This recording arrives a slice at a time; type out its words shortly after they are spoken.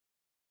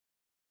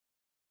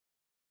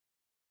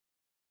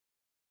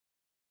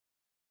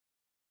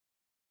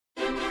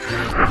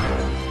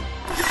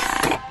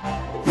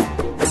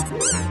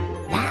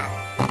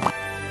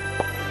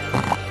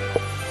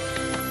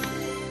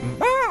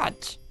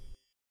Budge!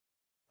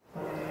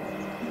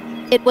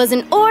 It was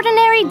an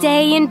ordinary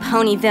day in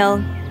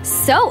Ponyville.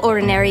 So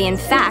ordinary, in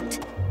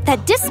fact,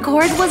 that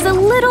Discord was a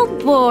little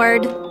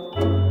bored.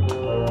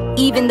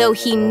 Even though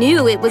he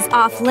knew it was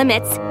off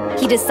limits,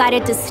 he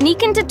decided to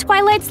sneak into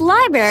Twilight's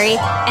library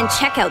and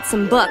check out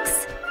some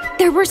books.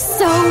 There were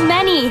so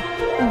many!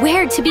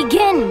 Where to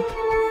begin?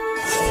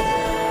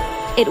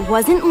 It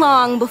wasn't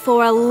long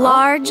before a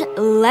large,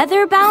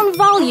 leather-bound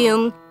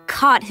volume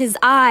caught his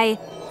eye.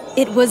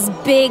 It was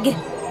big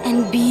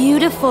and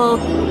beautiful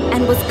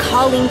and was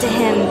calling to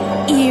him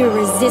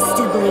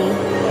irresistibly.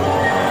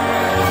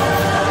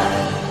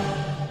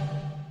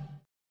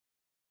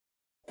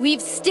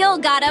 We've still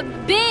got a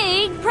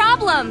big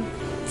problem!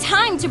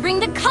 Time to bring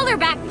the color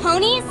back,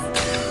 ponies!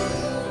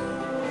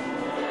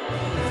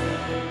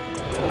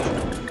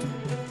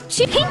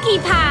 Pinkie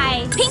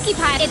Pie! Pinkie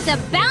Pie! It's a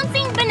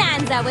bouncing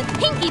bonanza with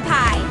Pinkie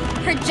Pie!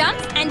 Her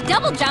jumps and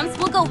double jumps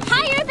will go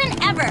higher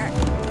than ever!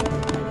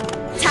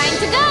 Time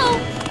to go!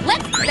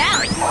 Let's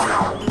bounce!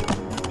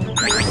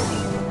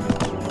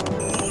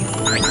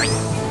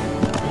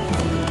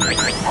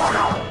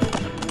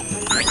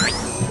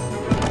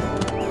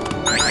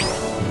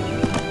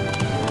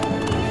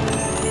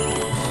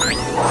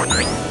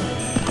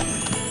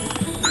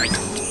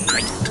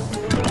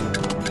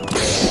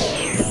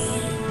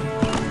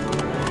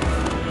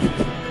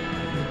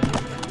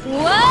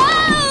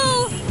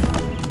 Whoa!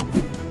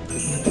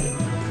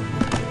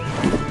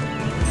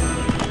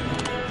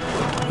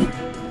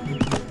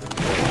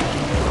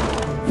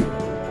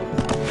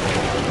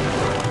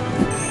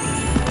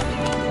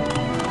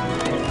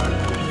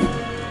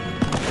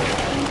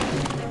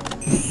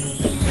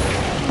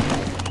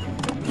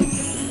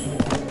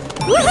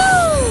 Woohoo!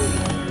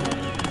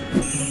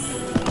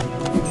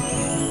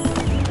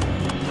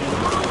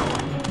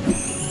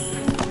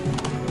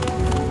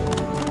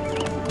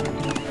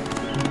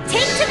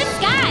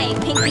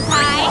 Pinkie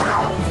Pie!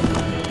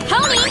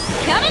 Pony,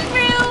 coming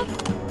through!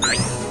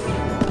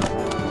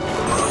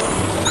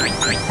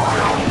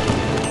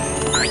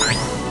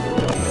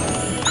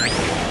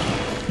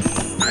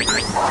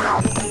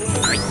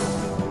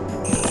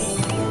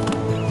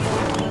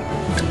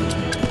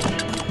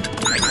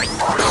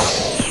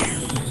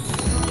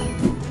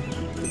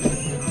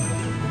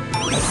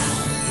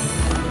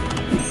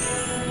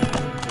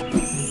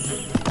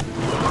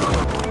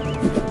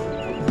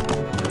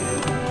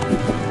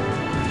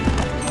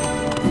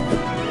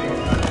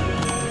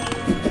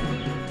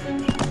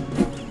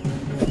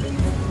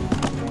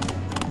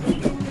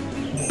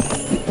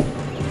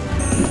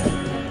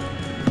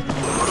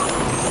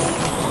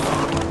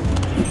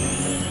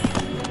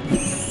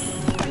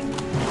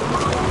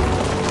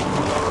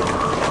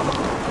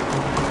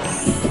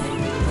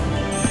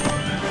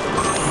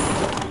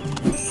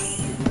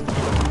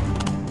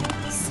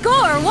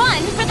 Score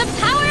 1 for the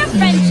power of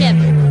friendship!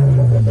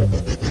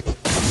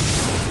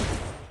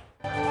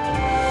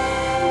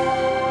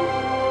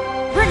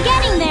 We're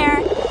getting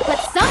there, but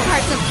some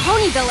parts of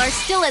Ponyville are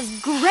still as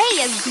gray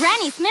as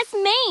Granny Smith's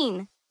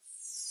mane.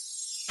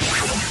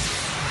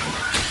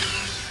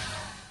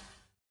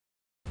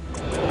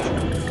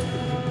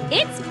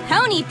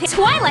 It's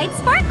Twilight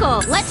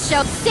Sparkle! Let's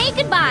say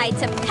goodbye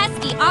to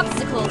pesky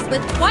obstacles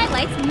with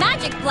Twilight's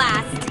Magic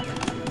Blast!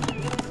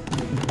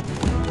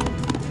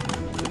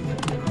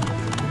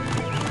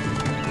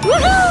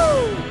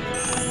 Woohoo!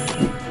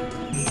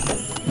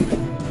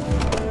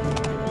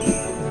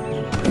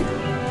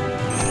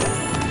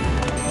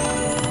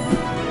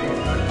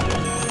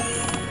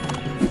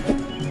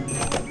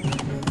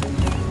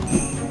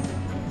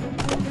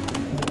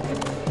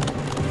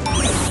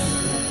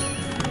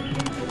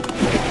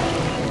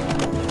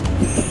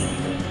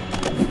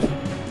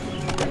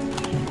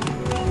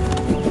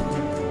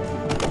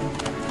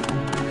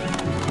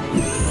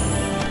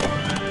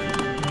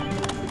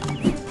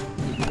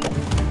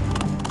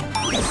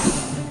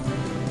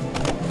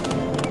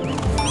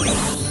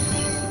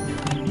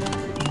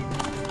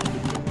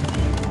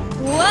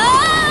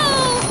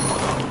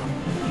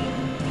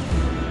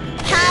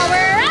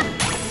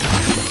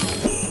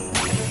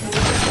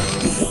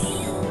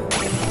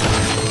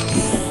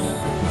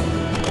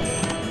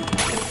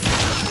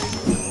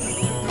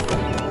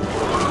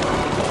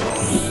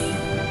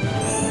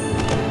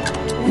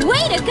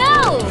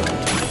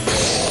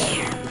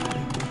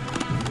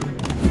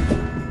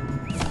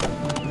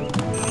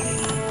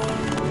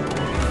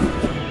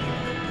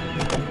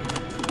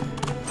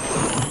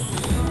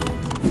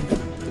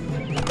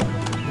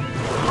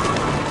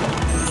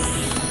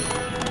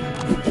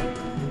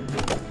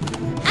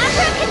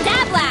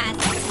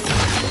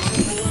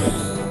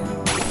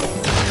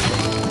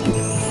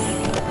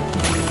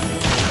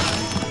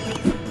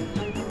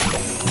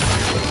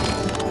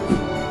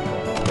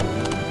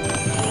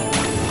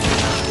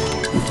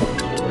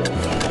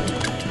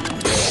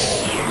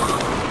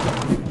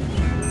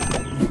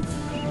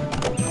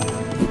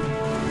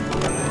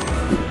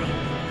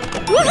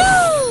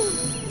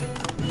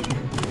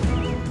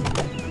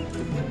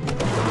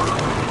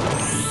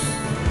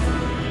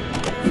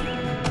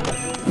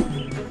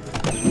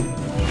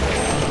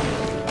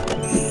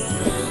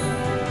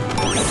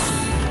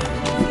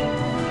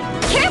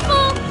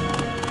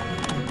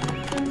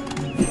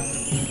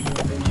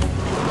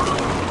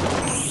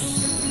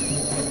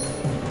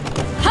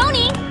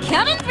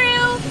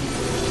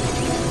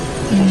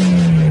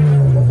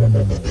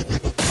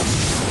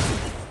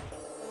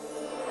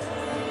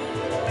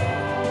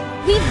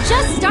 We've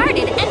just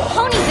started and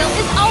Ponyville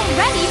is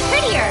already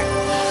prettier!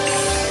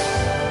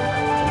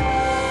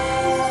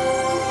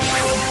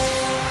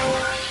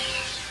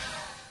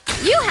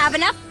 You have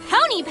enough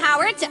pony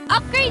power to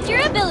upgrade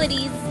your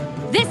abilities!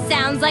 This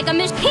sounds like a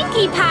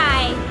Pinkie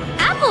Pie!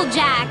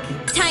 Applejack!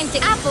 Time to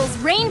apples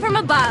rain from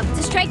above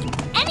to strike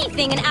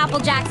anything in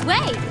Applejack's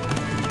way!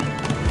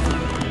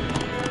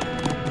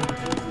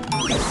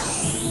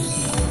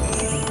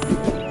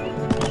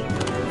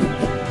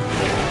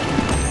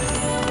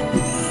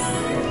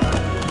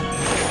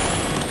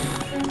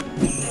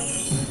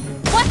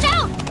 Watch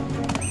out!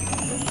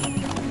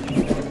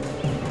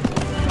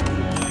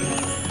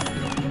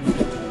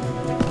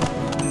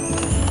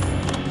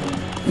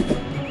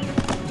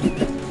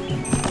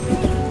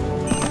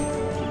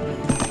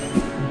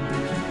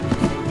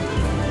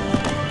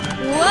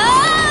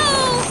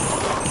 Whoa!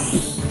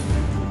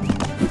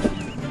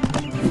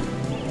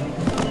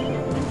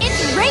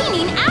 It's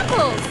raining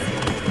apples!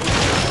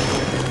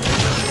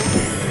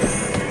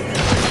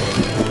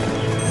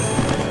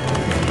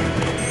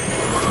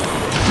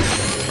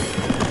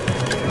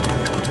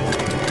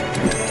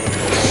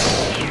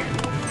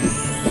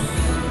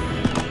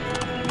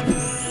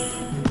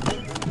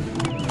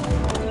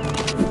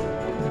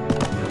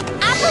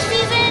 Apple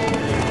season!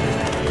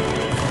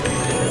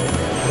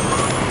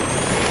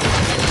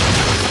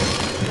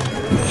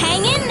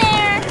 Hang in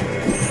there!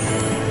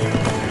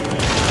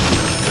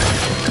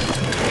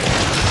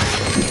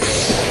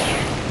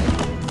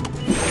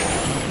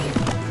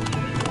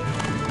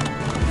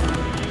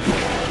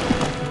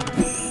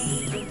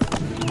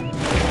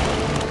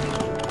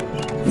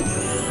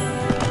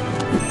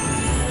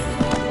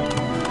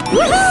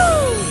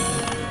 Woohoo!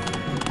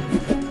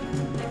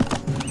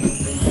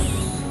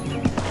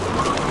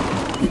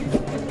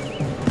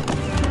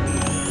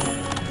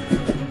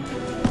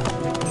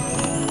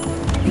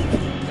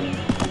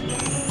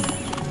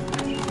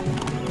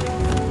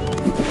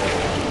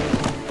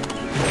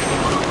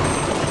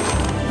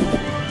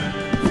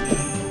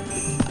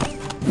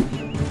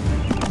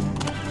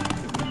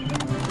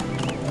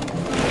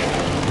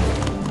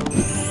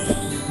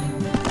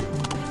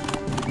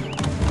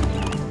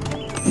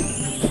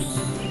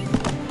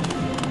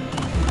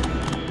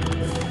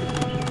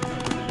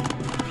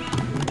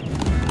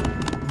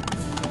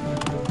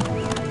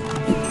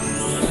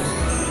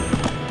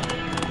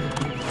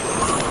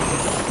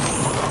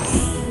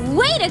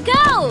 Way to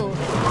go!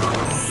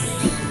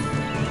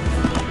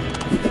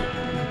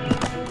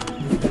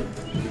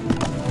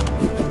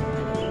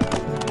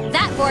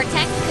 That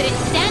vortex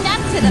couldn't stand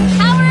up to the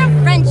power of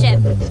friendship.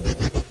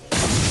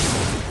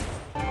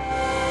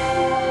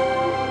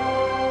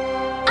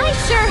 I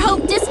sure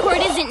hope Discord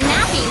isn't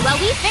napping while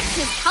we fix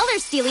his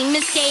color-stealing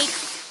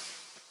mistakes.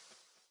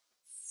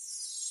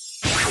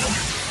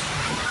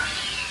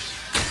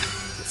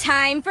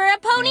 Time for a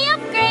pony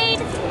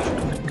upgrade!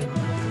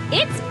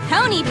 It's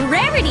Pony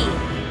Rarity!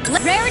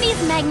 Rarity's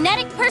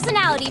magnetic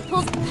personality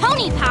pulls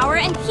pony power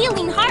and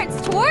healing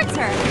hearts towards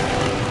her.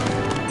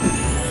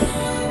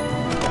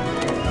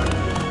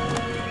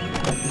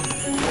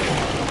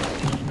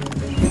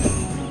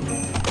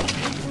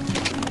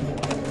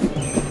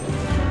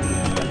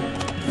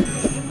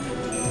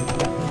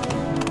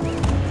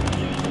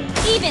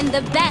 Even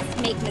the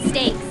best make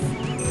mistakes.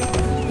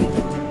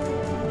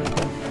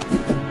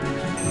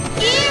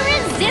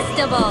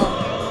 Irresistible!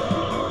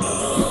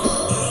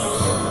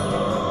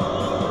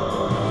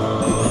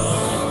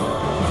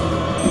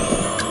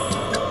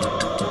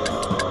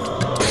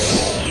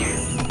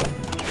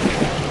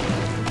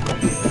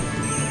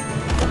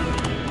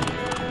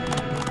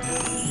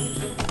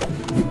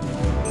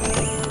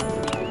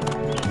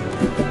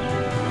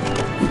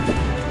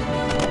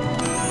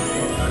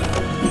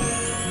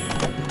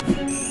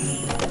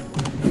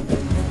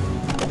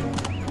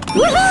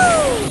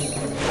 Woohoo!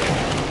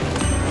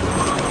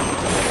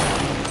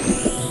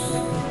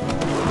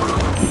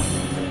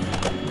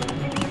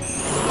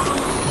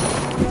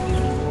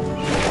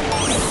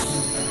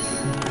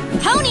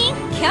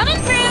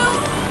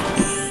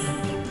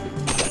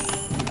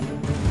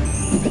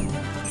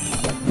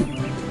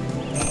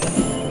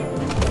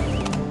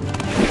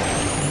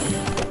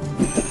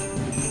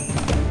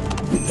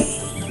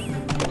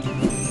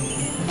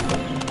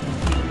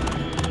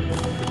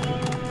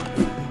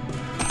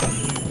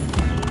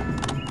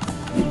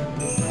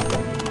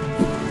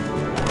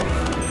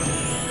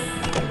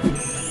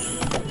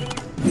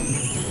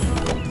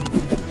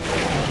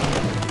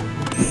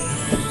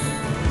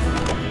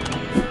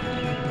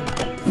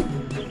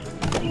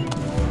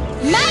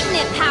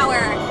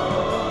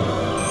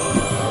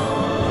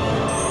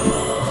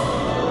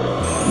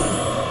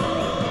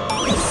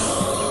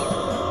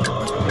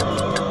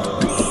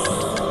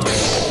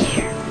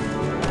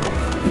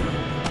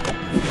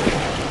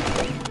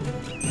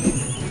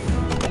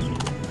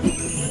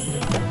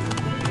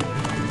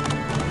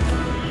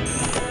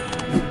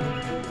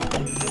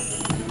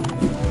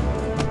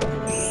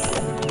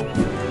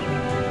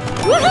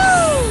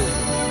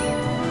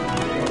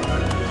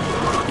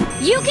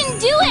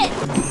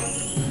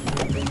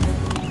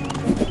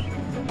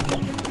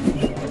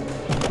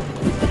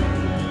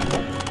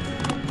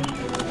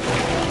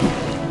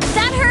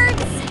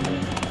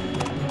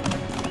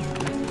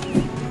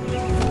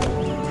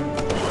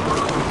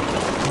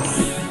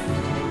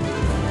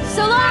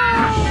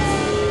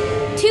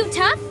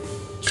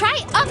 Try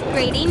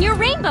upgrading your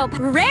rainbow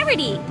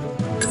Rarity.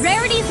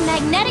 Rarity's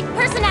magnetic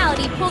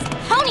personality pulls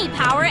pony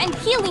power and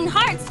healing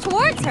hearts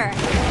towards her.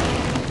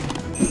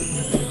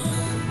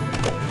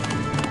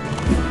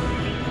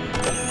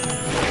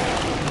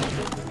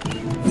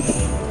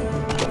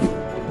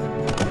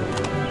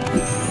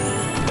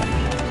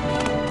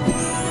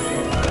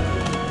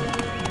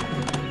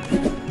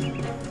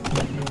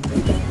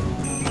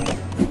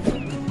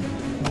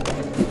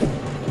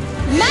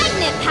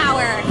 Magnet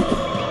power!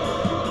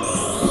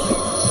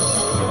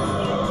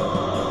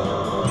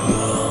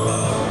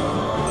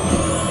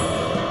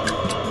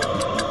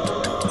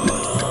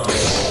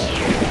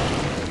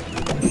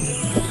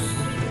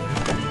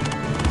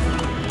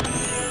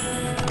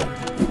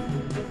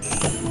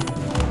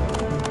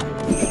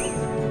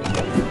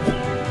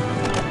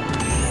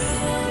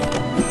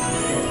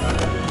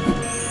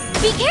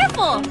 Be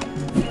careful!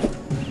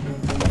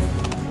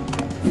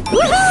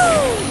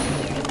 Woohoo!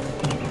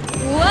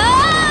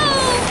 Whoa!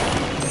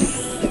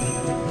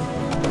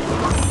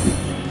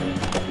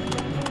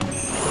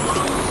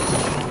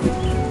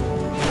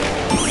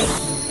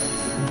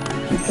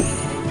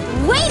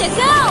 Way to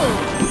go!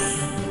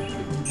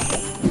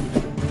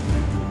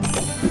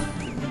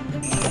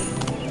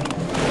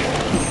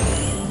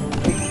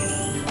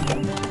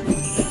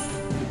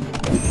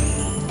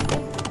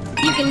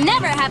 You can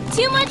never have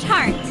too much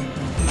heart.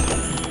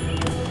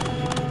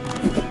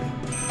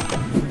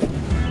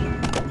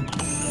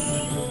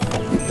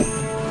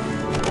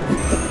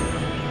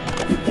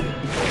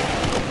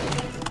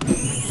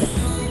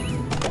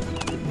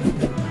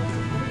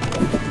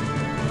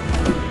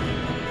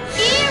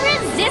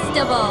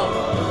 Irresistible!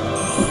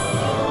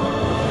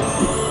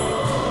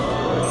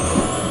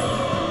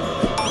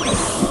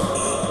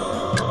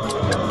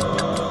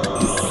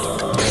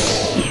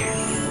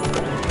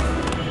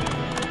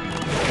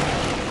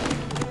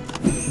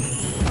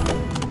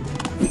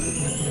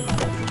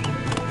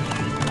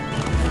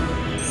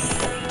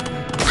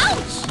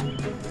 Ouch!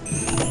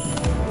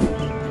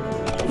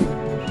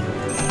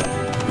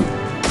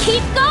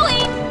 Keep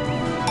going!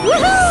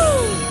 Woohoo!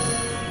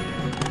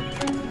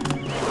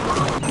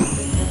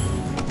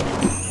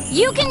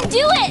 You can do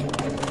it!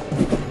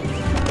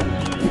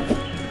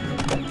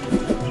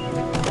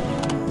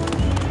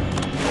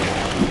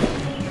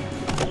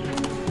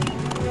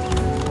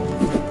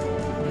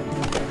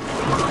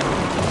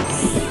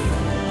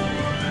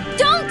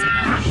 Don't!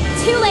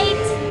 Too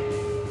late!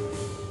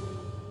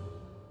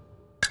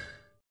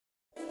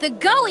 The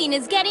going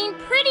is getting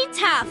pretty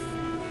tough.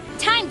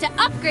 Time to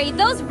upgrade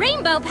those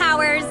rainbow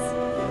powers!